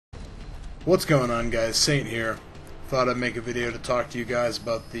What's going on, guys? Saint here. Thought I'd make a video to talk to you guys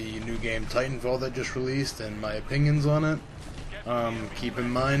about the new game TitanFall that just released and my opinions on it. Keep in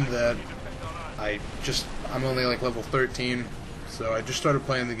mind that I'm only like level 13, so I just started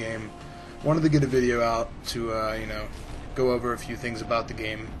playing the game. Wanted to get a video out to go over a few things about the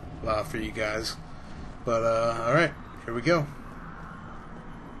game for you guys. But alright, here we go.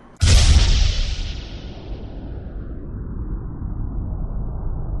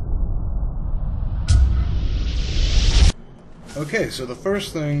 Okay, so the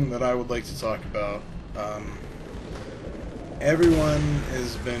first thing that I would like to talk about, everyone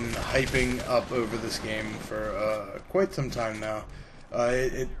has been hyping up over this game for quite some time now.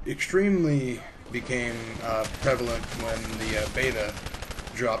 It extremely became prevalent when the beta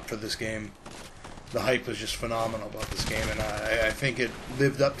dropped for this game. The hype was just phenomenal about this game, and I think it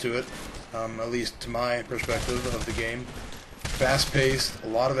lived up to it, at least to my perspective of the game. Fast-paced, a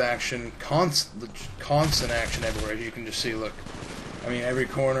lot of action, constant action everywhere. As you can just see, look. I mean, every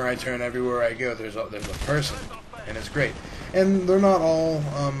corner I turn, everywhere I go, there's a person, and it's great. And they're not all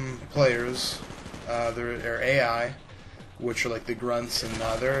players. They're AI, which are like the grunts, and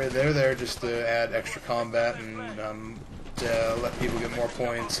they're there just to add extra combat and to let people get more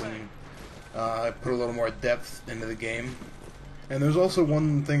points and put a little more depth into the game. And there's also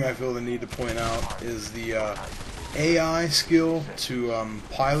one thing I feel the need to point out is the AI skill to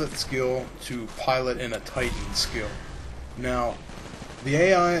pilot skill to pilot in a Titan skill. Now, the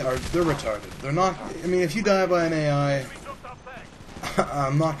AI they're retarded. They're not. I mean, if you die by an AI,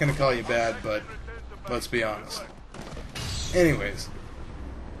 I'm not gonna call you bad, but let's be honest. Anyways,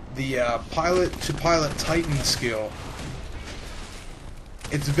 the pilot to pilot Titan skill,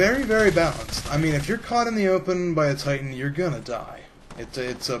 it's very, very balanced. I mean, if you're caught in the open by a Titan, you're gonna die.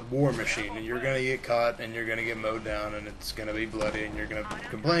 It's a war machine, and you're gonna get caught, and you're gonna get mowed down, and it's gonna be bloody, and you're gonna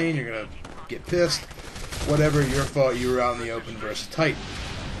complain, you're gonna get pissed. Whatever, your fault, you were out in the open versus Titan.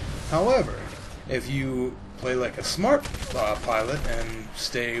 However, if you play like a smart pilot and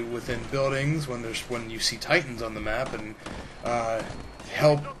stay within buildings when you see Titans on the map and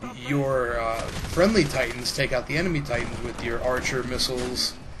help your friendly Titans take out the enemy Titans with your archer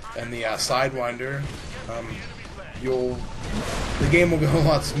missiles and the Sidewinder, the game will go a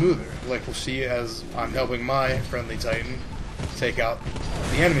lot smoother. Like we'll see as I'm helping my friendly Titan take out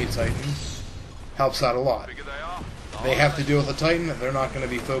the enemy Titan. Helps out a lot. They have to deal with a Titan, they're not going to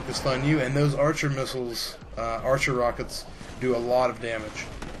be focused on you, and those archer missiles, archer rockets, do a lot of damage.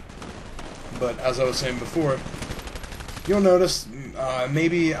 But as I was saying before, you'll notice,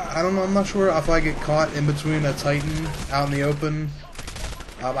 maybe, I don't know, I'm not sure if I get caught in between a Titan out in the open.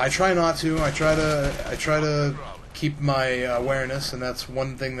 I try not to. I try to keep my awareness, and that's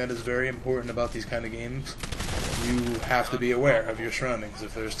one thing that is very important about these kind of games. You have to be aware of your surroundings.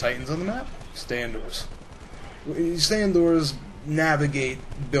 If there's Titans on the map, stay indoors. You stay indoors, navigate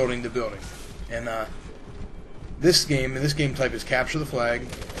building to building. And this game type is capture the flag.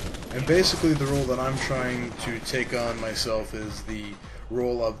 And basically the role that I'm trying to take on myself is the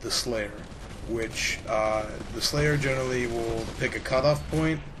role of the Slayer, which the Slayer generally will pick a cutoff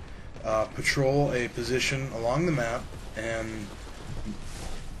point, patrol a position along the map, and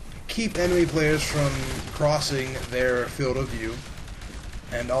keep enemy players from crossing their field of view.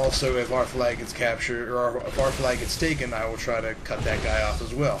 And also, if our flag gets captured, or if our flag gets taken, I will try to cut that guy off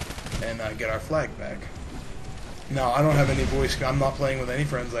as well, and get our flag back. Now, I don't have any I'm not playing with any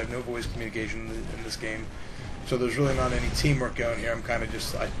friends, I have no voice communication in this game, so there's really not any teamwork going here. I'm kind of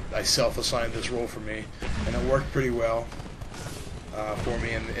just, I self-assigned this role for me, and it worked pretty well for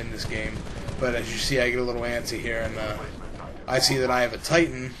me in this game. But as you see, I get a little antsy here, and I see that I have a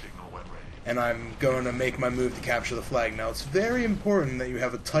Titan, and I'm going to make my move to capture the flag. Now, it's very important that you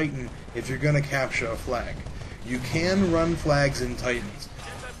have a Titan if you're going to capture a flag. You can run flags in Titans.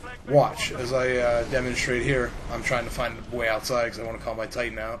 Watch, as I demonstrate here. I'm trying to find a way outside because I want to call my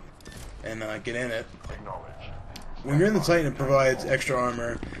Titan out and get in it. When you're in the Titan, it provides extra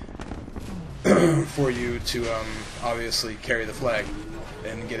armor for you to obviously carry the flag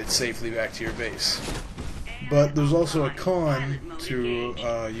and get it safely back to your base. But there's also a con to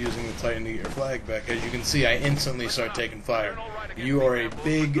using the Titan to get your flag back. As you can see, I instantly start taking fire. You are a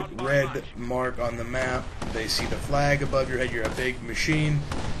big red mark on the map. They see the flag above your head. You're a big machine.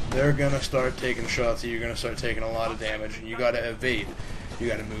 They're going to start taking shots at you. You're going to start taking a lot of damage. And you got to evade. You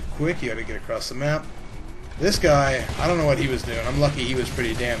got to move quick. You got to get across the map. This guy, I don't know what he was doing. I'm lucky he was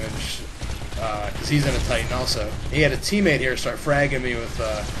pretty damaged, because he's in a Titan also. He had a teammate here start fragging me with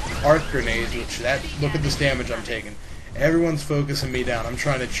arc grenades, look at this damage I'm taking. Everyone's focusing me down. I'm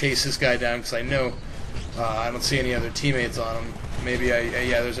trying to chase this guy down because I know I don't see any other teammates on him. Maybe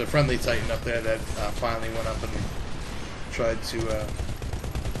yeah, there's a friendly Titan up there that finally went up and tried to,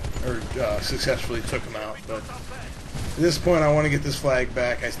 successfully took him out. But at this point, I want to get this flag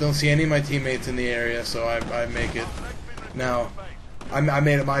back. I don't see any of my teammates in the area, so I make it. Now, I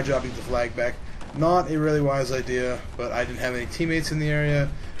made it my job to get the flag back. Not a really wise idea, but I didn't have any teammates in the area.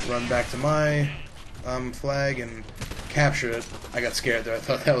 Run back to my flag and capture it. I got scared there. I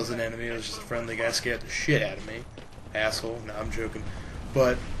thought that was an enemy. It was just a friendly guy. Scared the shit out of me. Asshole. No, I'm joking.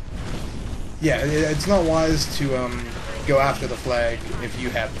 But yeah, it's not wise to go after the flag if you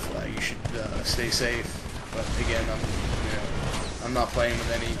have the flag. You should stay safe. But again, I'm not playing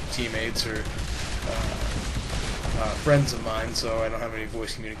with any teammates or friends of mine, so I don't have any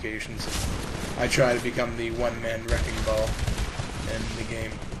voice communications. I try to become the one-man wrecking ball in the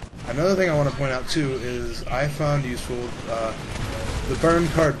game. Another thing I want to point out too is I found useful the burn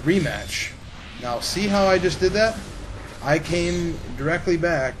card rematch. Now, see how I just did that? I came directly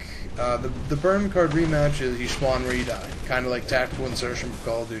back. The burn card rematch is you spawn where you die, kind of like tactical insertion for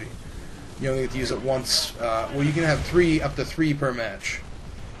Call of Duty. You only get to use it once. Well, you can have up to three per match,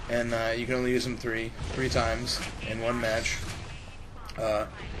 and you can only use them three times in one match.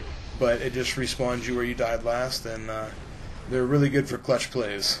 But it just respawns you where you died last, and they're really good for clutch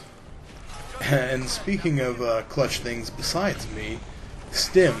plays. And speaking of clutch things besides me,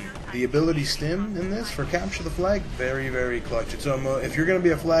 Stim, the ability Stim in this for capture the flag, very, very clutch. It's almost, if you're going to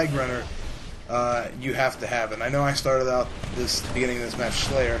be a flag runner, you have to have it. I know I started out this beginning of this match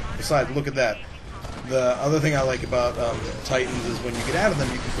Slayer. Besides, look at that. The other thing I like about Titans is when you get out of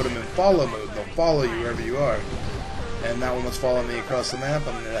them, you can put them in follow mode. They'll follow you wherever you are. And that one was following me across the map,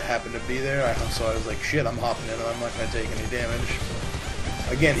 and it happened to be there. So I was like, shit, I'm hopping in, and I'm not going to take any damage.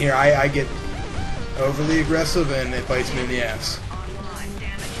 Again, here, I get overly aggressive, and it bites me in the ass.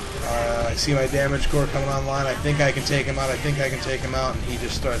 I see my damage core coming online. I think I can take him out. And he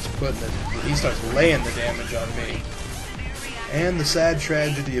just starts he starts laying the damage on me. And the sad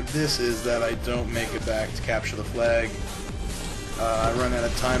tragedy of this is that I don't make it back to capture the flag. I run out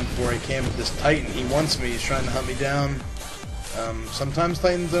of time before I can with this Titan. He wants me. He's trying to hunt me down. Sometimes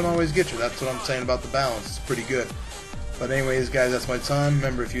Titans don't always get you. That's what I'm saying about the balance. It's pretty good. But anyways, guys, that's my time.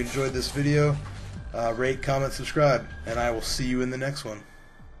 Remember, if you enjoyed this video, rate, comment, subscribe, and I will see you in the next one.